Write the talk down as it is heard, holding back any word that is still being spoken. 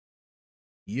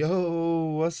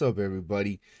Yo, what's up,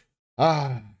 everybody?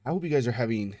 I hope you guys are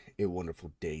having a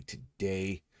wonderful day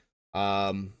today.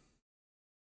 Um,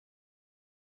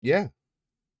 yeah,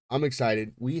 I'm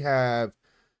excited. We have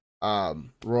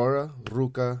Rora,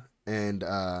 Ruka, and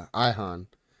Ahyeon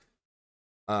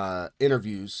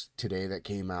interviews today that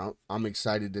came out. I'm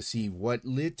excited to see what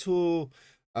little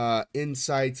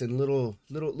insights and little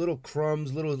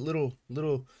crumbs, little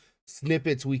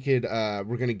snippets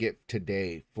we're gonna get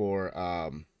today for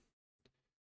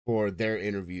their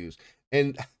interviews.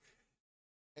 And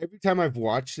every time I've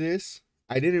watched this,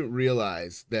 I didn't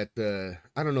realize that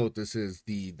I don't know what this is,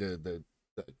 the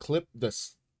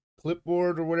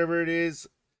clipboard or whatever it is.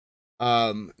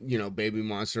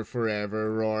 Babymonster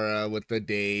Forever, Rora with the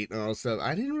date and all stuff.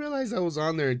 I didn't realize that was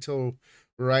on there until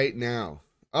right now.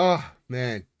 Oh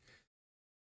man.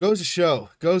 Goes to show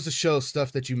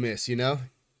stuff that you miss, you know?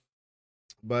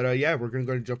 But yeah, we're gonna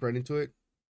go and jump right into it.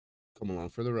 Come along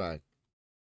for the ride.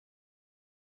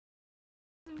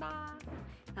 하나,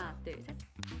 둘,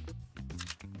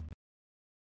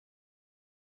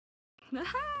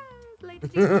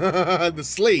 셋. The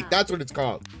slate, that's what it's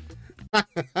called. I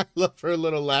love her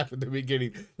little laugh at the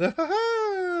beginning. The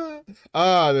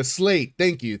slate.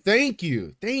 Thank you.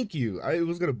 It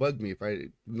was gonna bug me if I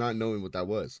not knowing what that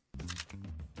was.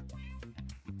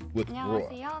 With Rora.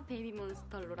 안녕하세요,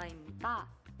 베이비몬스터 로라입니다.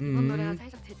 이번 노래가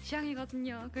살짝 제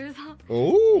취향이거든요. 그래서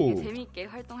되게 재밌게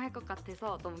활동할 것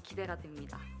같아서 너무 기대가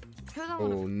됩니다.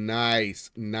 Oh, nice.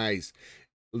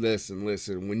 Listen.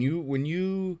 When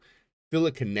you feel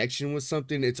a connection with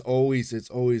something, it's always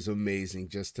amazing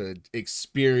just to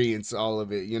experience all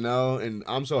of it, you know? And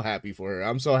I'm so happy for her.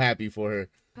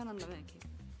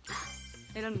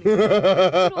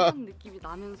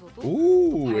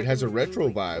 Ooh, it has a retro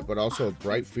vibe, but also a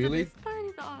bright feeling.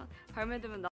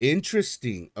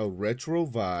 Interesting. A retro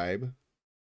vibe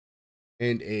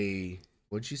and a,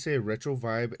 what'd she say? A retro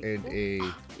vibe and a,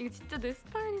 이거 진짜 내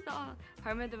스타일이다.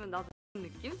 발매 되면 나도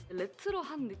느낌?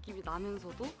 레트로한 느낌이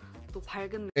나면서도 또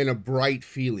밝은 and a bright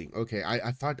feeling. Okay,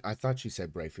 I thought she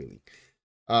said bright feeling.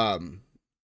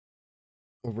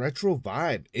 A retro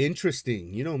vibe.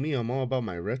 Interesting. You know me, I'm all about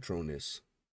my retroness.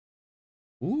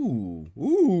 Ooh.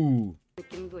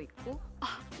 느낌도 있고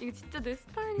이거 진짜 내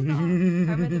스타일이다.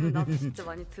 발매되면 나도 진짜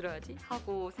많이 들어야지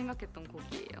하고 생각했던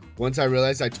곡이에요. Once I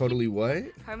realized I totally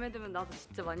what? 발매되면 나도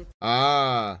진짜 많이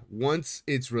once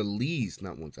it's released,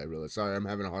 not once I realized. Sorry, I'm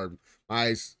having my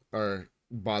eyes are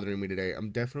bothering me today. I'm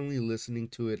definitely listening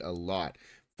to it a lot.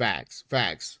 Facts.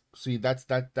 See, that's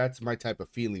my type of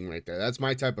feeling right there.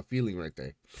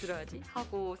 들어야지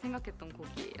하고 생각했던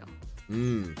곡이에요.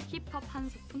 힙합 한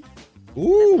스푼?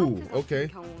 Ooh, okay.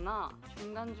 경우나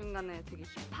중간중간에 되게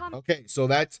힙합. Okay, so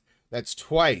that's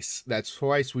twice. That's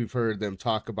twice we've heard them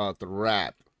talk about the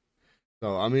rap.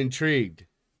 So I'm intrigued.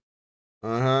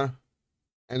 And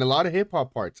a lot of hip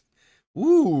hop parts.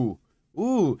 Ooh.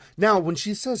 Now when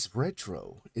she says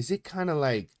retro, is it kind of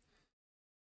like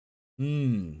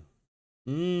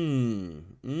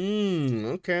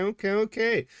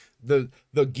okay. The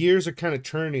gears are kind of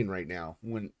turning right now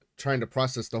when trying to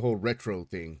process the whole retro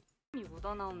thing.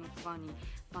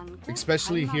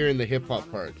 Especially here in the hip hop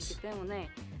parts. Or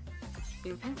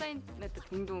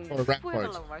rap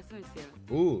parts.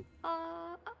 Ooh.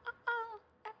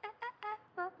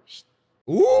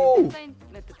 Ooh.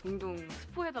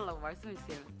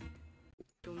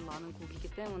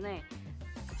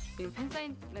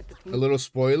 A little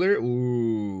spoiler.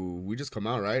 Ooh, we just come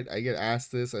out, right? I get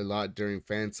asked this a lot during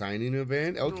fan signing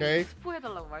event. Okay.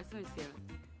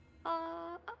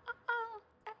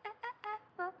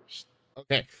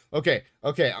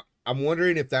 Okay. I'm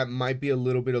wondering if that might be a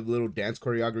little bit of little dance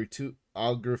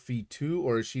choreography too,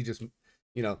 or is she just,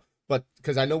 but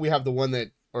because I know we have the one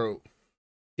that, or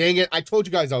dang it, I told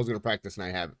you guys I was gonna practice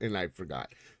and I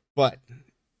forgot. But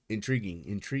intriguing.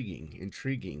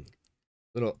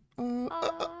 Little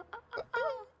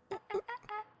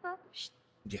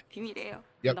yeah. 비밀이에요.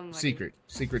 Yep. Secret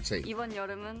safe. 이번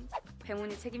여름은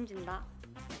배문이 책임진다.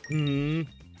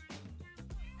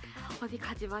 어디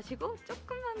가지 마시고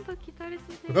조금만 더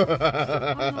기다려주세요.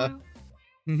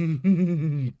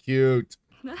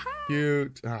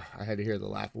 Cute. I had to hear the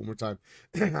laugh one more time.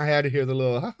 I had to hear the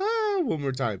little ha-ha one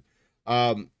more time.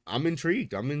 I'm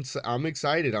intrigued. I'm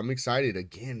excited.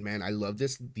 Again, man, I love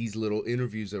these little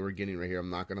interviews that we're getting right here.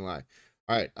 I'm not gonna lie.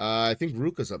 All right, I think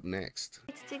Ruka's up next.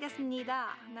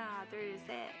 찍겠습니다. 하나, 둘,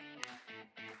 셋.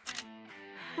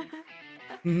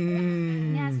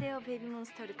 안녕하세요,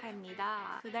 베이비몬스터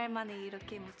루카입니다. 2달 만에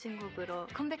이렇게 멋진 곡으로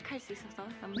컴백할 수 있어서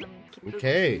너무너무 기쁘고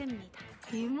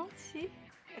설렙니다. 이모지?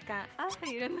 약간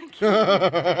이런 느낌.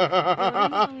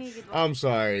 I'm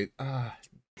sorry.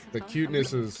 The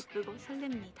cuteness is 기쁘고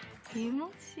설렙니다.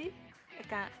 이모지?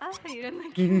 약간 이런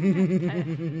느낌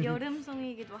같아요.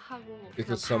 여름송이기도 하고 it's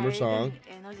a summer song.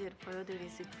 에너지를 보여드릴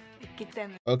수 있기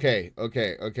때문에. Okay.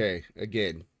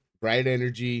 Again, bright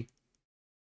energy,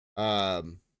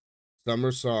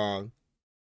 summer song.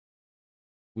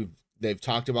 They've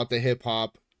talked about the hip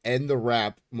hop and the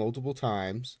rap multiple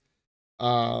times.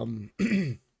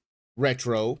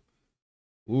 Retro.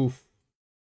 Oof.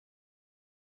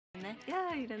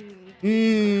 야 이런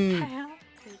느낌 같아요.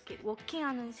 이렇게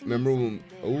워킹하는 씬이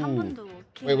있었는데 한 번도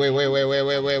워킹. Wait.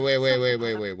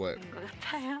 What? 것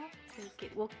같아요.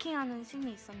 이렇게 워킹하는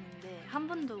씬이 있었는데 한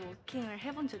번도 워킹을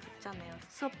해본 적 없잖아요.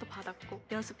 수업도 받았고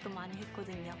연습도 많이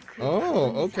했거든요.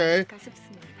 okay.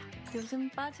 싶습니다. 요즘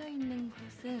빠져 있는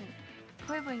곳은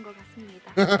포에버인 것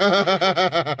같습니다.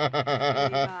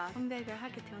 저희가 컴백을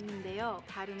하게 되었는데요.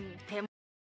 다른 데모.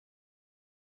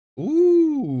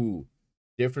 Ooh,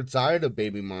 different side of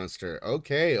Babymonster.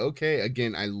 Okay.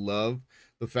 Again, I love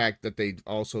the fact that they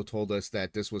also told us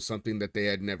that this was something that they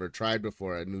had never tried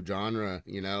before, a new genre,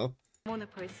 you know? 데모는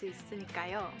볼 수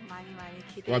있으니까요. 많이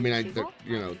기대해 Well, I mean,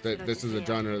 주시고 this is a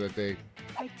genre that they...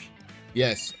 파이팅!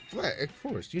 Yes, of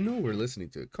course. You know we're listening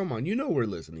to it. Come on, you know we're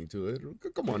listening to it.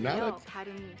 Come on now.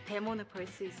 다른 데모는 볼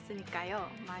수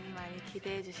있으니까요. 많이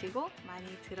기대해 주시고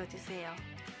많이 들어주세요.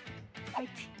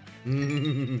 파이팅!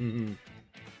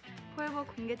 포에버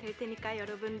공개될 테니까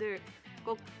여러분들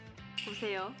꼭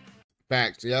보세요.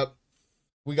 Facts. Yep.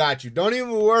 We got you. Don't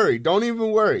even worry.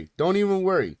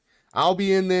 I'll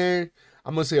be in there.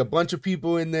 I'm going to see a bunch of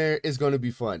people in there. It's going to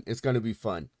be fun.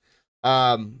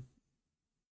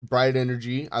 Bright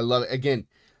energy. I love it. Again,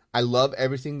 I love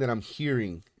everything that I'm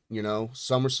hearing, you know,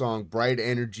 summer song, bright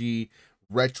energy,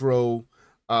 retro,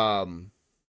 all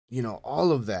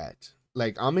of that.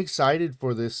 Like, I'm excited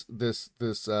for this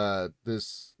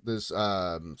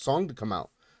song to come out.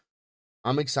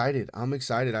 I'm excited.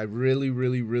 I really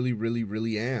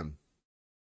am.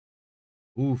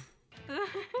 Oof.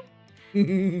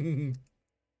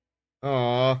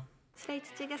 Aww.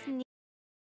 슬레이트 찍겠습니다.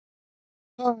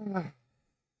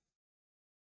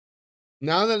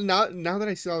 Now that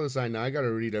I saw the sign, now I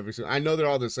gotta read every single. I know they're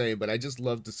all the same, but I just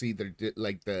love to see their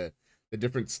the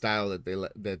different style that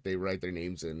they write their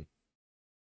names in.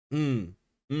 All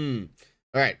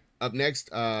right, up next,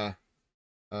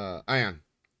 Ahyeon.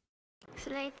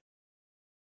 슬레이트.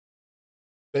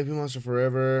 Babymonster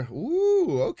Forever.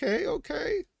 Ooh, okay.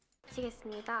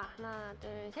 치겠습니다. 하나,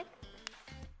 둘, 셋.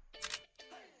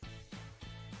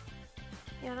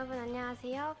 여러분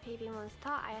안녕하세요. 베이비몬스터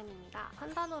아연입니다.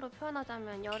 한 단어로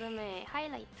표현하자면 여름의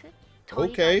하이라이트?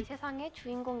 저희가 이 세상의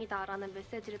주인공이다라는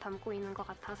메시지를 담고 있는 것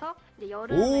같아서 이제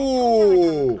여름의 청량을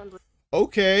담은 그런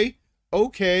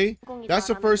Okay. That's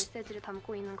the first. 메시지를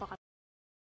담고 있는 것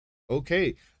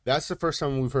Okay, that's the first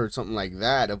time we've heard something like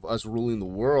that of us ruling the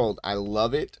world. I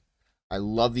love it. I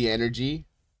love the energy.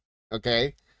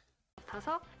 Okay.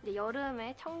 같아서 이제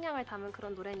여름의 청량을 담은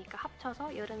그런 노래니까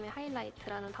합쳐서 여름의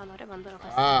하이라이트라는 단어를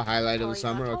만들어봤습니다. Highlight of the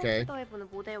summer. Okay. 시도해보는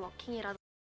모델 워킹이라는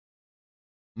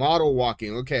Model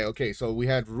walking. Okay. So we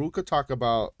had Ruka talk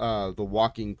about the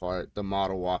walking part, the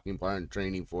model walking part, and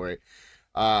training for it.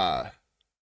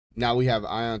 Now we have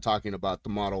Ahyeon talking about the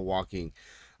model walking.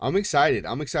 I'm excited.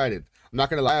 I'm not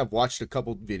gonna lie. I've watched a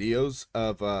couple videos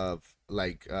of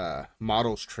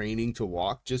models training to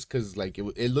walk just because like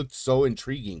it looked so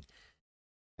intriguing.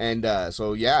 And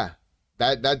so yeah,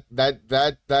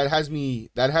 that has me.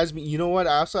 You know what?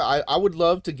 I would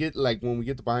love to get like when we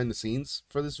get the behind the scenes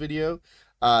for this video.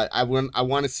 I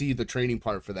want to see the training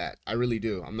part for that. I really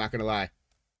do. I'm not gonna lie.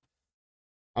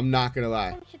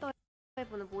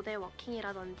 해보는 모델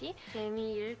워킹이라든지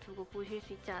재미를 두고 보실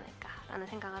수 있지 않을까라는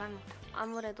생각을 합니다.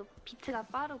 아무래도 비트가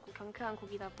빠르고 경쾌한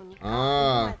곡이다 보니까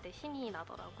운동할 때 신이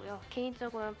나더라고요.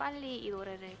 개인적으로는 빨리 이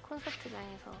노래를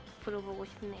콘서트장에서 불러보고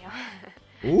싶네요.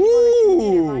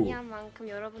 준비를 많이 한 만큼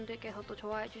여러분들께서도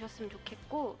좋아해 주셨으면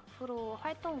좋겠고 앞으로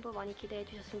활동도 많이 기대해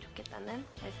주셨으면 좋겠다는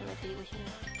말씀을 드리고 싶네요.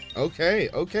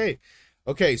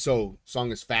 Okay. So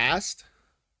song is fast,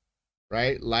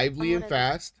 right? Lively and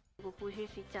fast. 보실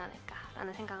수 있지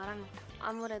않을까라는 생각을 합니다.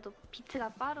 아무래도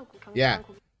비트가 빠르고 경쾌한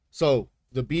곡. So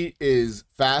the beat is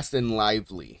fast and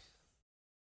lively.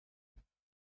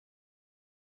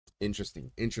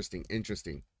 Interesting.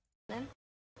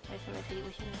 말씀을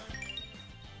드리고 싶네요.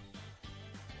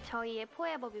 저희의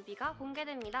포에버 뮤비가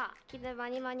공개됩니다. 기대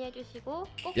많이 해주시고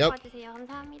꼭 봐주세요.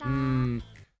 감사합니다.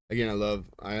 Again, I love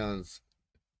Ahyeon's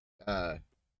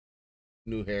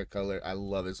new hair color. I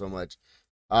love it so much.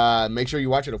 Make sure you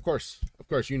watch it, of course.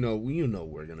 You know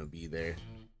we're gonna be there.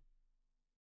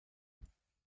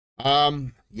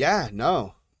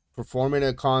 Performing at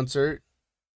a concert.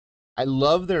 I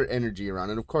love their energy around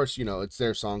it. Of course, you know, it's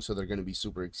their song, so they're going to be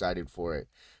super excited for it.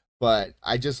 But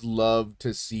I just love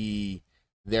to see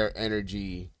their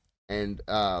energy, and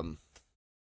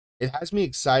it has me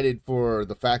excited for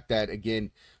the fact that,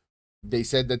 again, they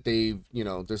said that they've, you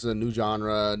know, this is a new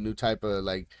genre, new type of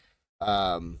like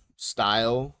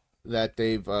style that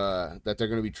they're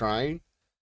going to be trying.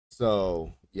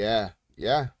 So, yeah.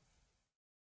 Yeah.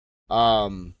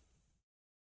 Um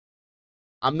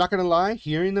I'm not gonna lie,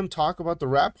 hearing them talk about the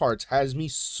rap parts has me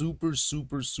super,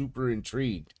 super, super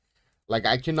intrigued. Like,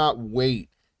 I cannot wait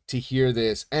to hear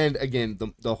this. And again,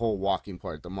 the whole walking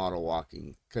part, the model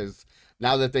walking, because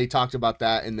now that they talked about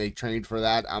that and they trained for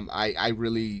that, I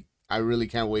really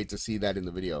can't wait to see that in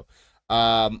the video.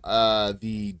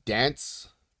 The dance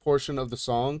portion of the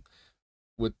song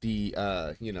with the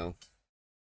you know,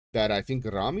 that I think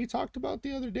Rami talked about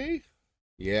the other day.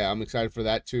 Yeah, I'm excited for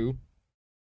that too.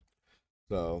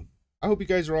 So I hope you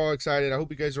guys are all excited. I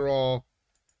hope you guys are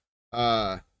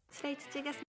uh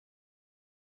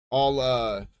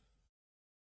all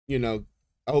you know,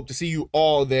 I hope to see you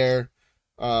all there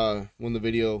when the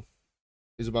video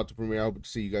is about to premiere. I hope to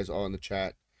see you guys all in the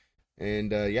chat.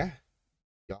 And yeah,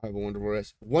 y'all have a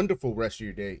wonderful rest of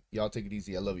your day. Y'all take it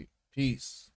easy. I love you. Peace.